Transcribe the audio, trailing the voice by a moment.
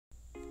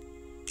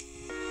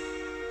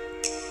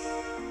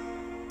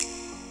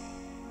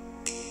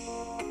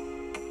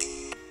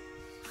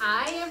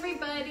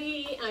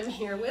I'm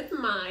here with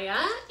Maya,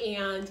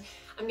 and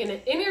I'm going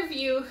to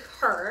interview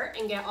her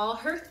and get all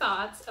her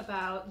thoughts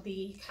about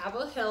the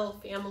Cobble Hill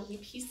Family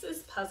Pieces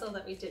puzzle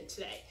that we did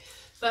today.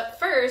 But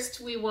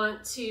first, we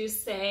want to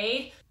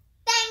say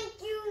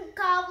thank you,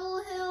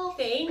 Cobble Hill.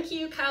 Thank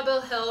you,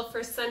 Cobble Hill,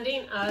 for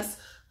sending us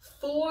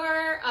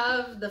 4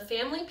 of the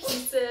Family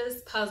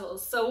Pieces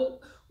puzzles. So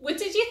what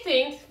did you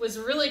think was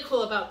really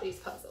cool about these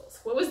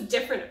puzzles? What was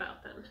different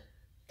about them?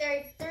 There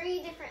are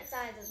 3 different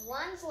sizes.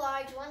 One's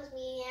large, one's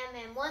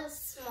medium, and one's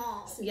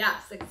small.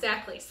 Yes,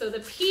 exactly. So the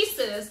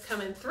pieces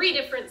come in 3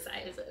 different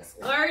sizes,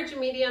 large,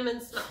 medium,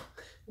 and small.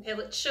 Okay,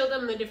 let's show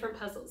them the different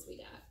puzzles we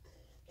got.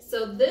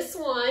 So this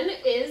one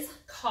is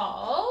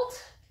called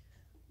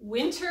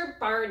Winter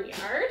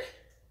Barnyard.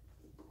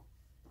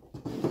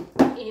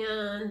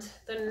 And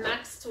the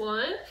next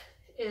one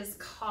is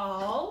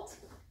called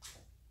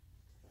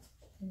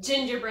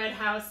Gingerbread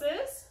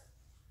Houses.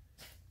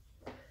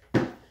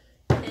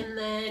 And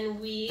then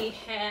we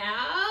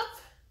have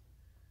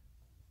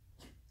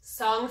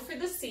Song for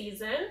the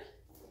Season.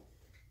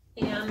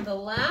 And the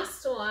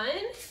last one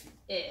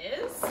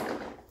is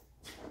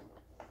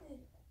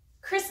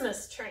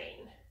Christmas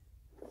Train.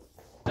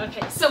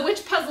 Okay, so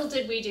which puzzle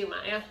did we do,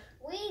 Maya?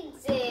 We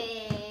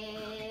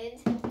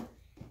did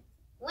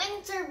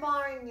Winter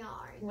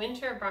Barnyard.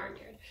 Winter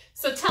Barnyard.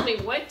 So tell me,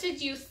 what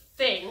did you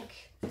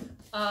think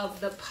of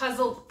the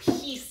puzzle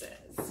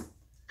pieces?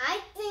 I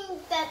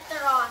think that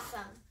they're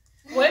awesome.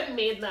 What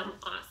made them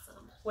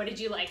awesome? What did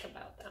you like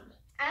about them?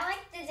 I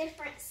like the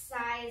different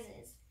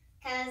sizes.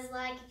 Because,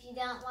 like, if you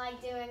don't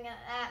like doing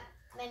that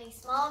many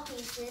small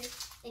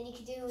pieces, then you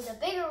can do the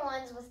bigger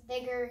ones with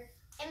bigger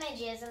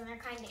images, and they're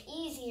kind of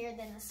easier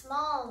than the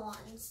small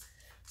ones.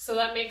 So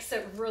that makes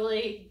it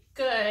really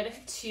good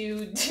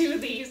to do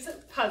these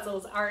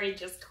puzzles. Ari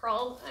just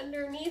crawled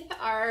underneath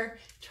our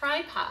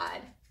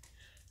tripod.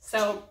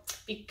 So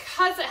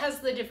because it has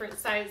the different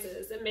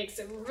sizes, it makes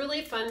it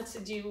really fun to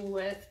do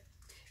with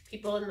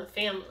people in the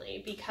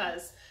family,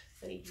 because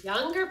the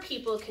younger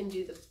people can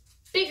do the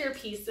bigger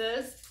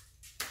pieces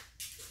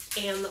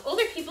and the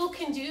older people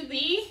can do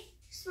the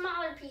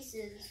smaller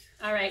pieces.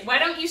 All right, why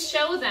don't you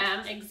show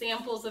them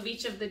examples of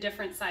each of the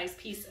different size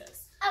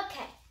pieces?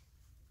 Okay.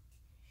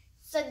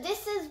 So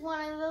this is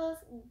one of those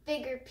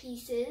bigger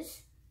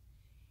pieces,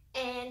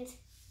 and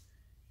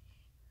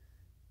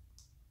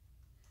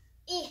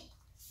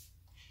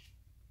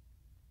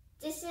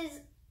this is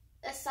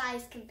a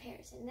size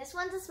comparison. This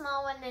one's a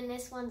small one, and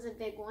this one's a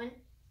big one.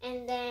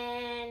 And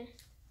then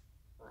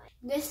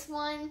this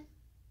one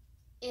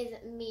is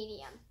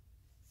medium.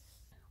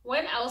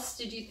 What else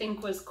did you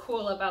think was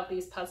cool about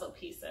these puzzle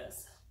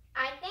pieces?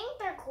 I think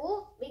they're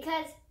cool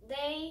because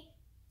they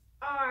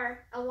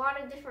are a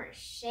lot of different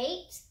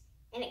shapes,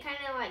 and it kind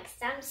of like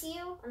stumps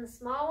you on the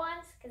small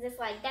ones, because it's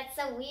like, that's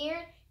so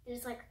weird. And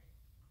it's like,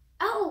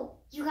 oh,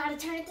 you got to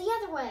turn it the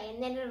other way,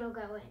 and then it'll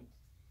go in.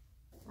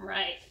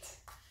 Right.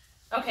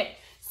 Okay,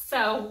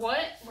 so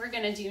what we're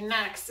going to do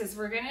next is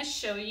we're going to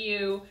show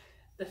you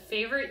the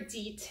favorite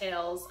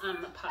details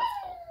on the puzzle.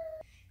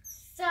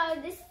 So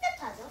this is the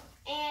puzzle,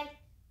 and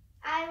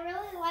I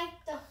really like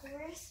the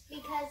horse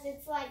because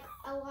it's like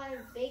a lot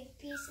of big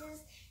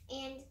pieces,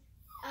 and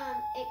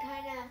it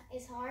kind of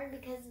is hard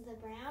because of the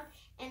brown.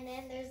 And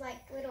then there's like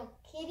little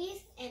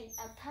kitties and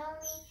a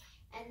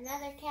pony,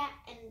 another cat,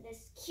 and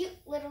this cute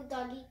little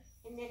doggy,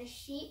 and then a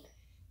sheep.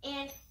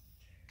 And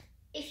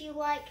if you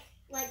like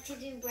to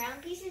do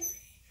brown pieces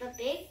but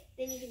big,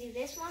 then you can do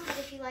this one. But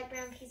if you like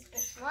brown pieces but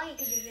small, you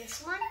can do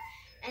this one.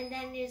 And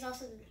then there's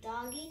also the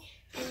doggy.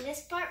 And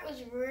this part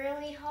was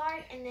really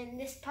hard, and then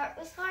this part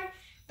was hard.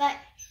 But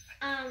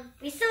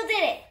we still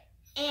did it,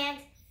 and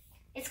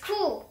it's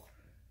cool.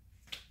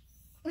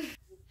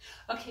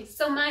 Okay,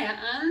 so Maya,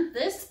 on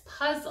this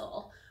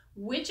puzzle,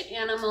 which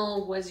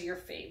animal was your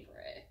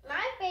favorite?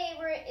 My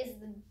favorite is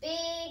the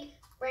big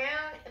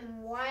brown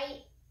and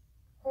white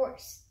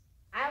horse.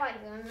 I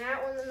like doing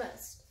that one the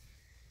most.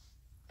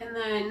 And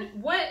then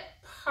what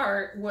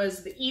part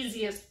was the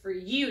easiest for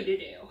you to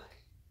do?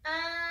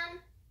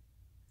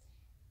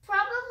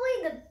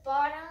 Probably the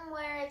bottom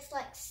where it's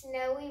like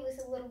snowy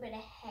with a little bit of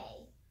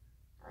hay.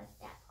 I like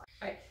that part.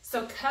 All right,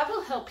 so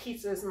Cobble Hill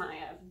pieces,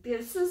 Maya,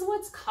 this is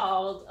what's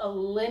called a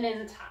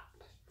linen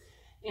top.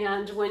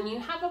 And when you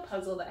have a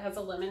puzzle that has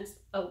a linen,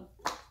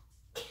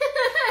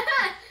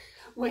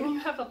 when you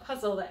have a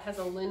puzzle that has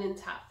a linen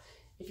top,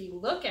 if you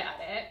look at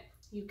it,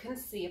 you can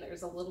see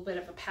there's a little bit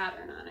of a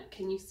pattern on it.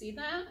 Can you see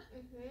that?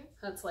 Mm-hmm.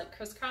 That's like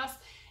crisscross.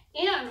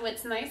 And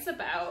what's nice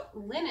about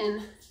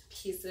linen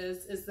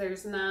pieces is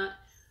there's not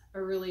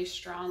a really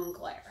strong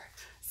glare.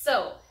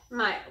 So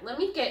Maya, let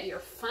me get your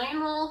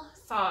final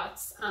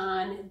thoughts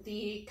on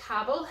the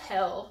Cobble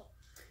Hill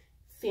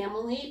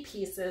Family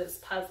Pieces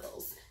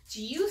puzzles.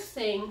 Do you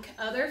think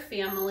other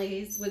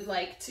families would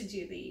like to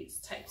do these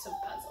types of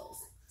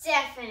puzzles?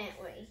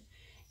 Definitely.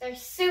 They're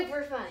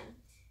super fun.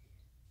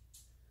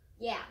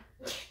 Yeah.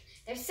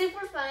 They're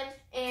super fun,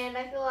 and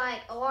I feel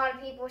like a lot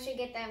of people should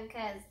get them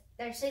because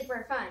they're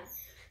super fun.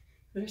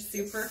 They're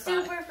super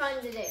fun. Super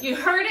fun to do. You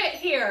heard it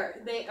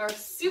here. They are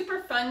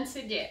super fun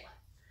to do.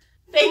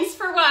 Thanks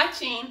for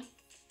watching.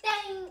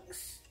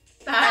 Thanks.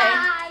 Bye.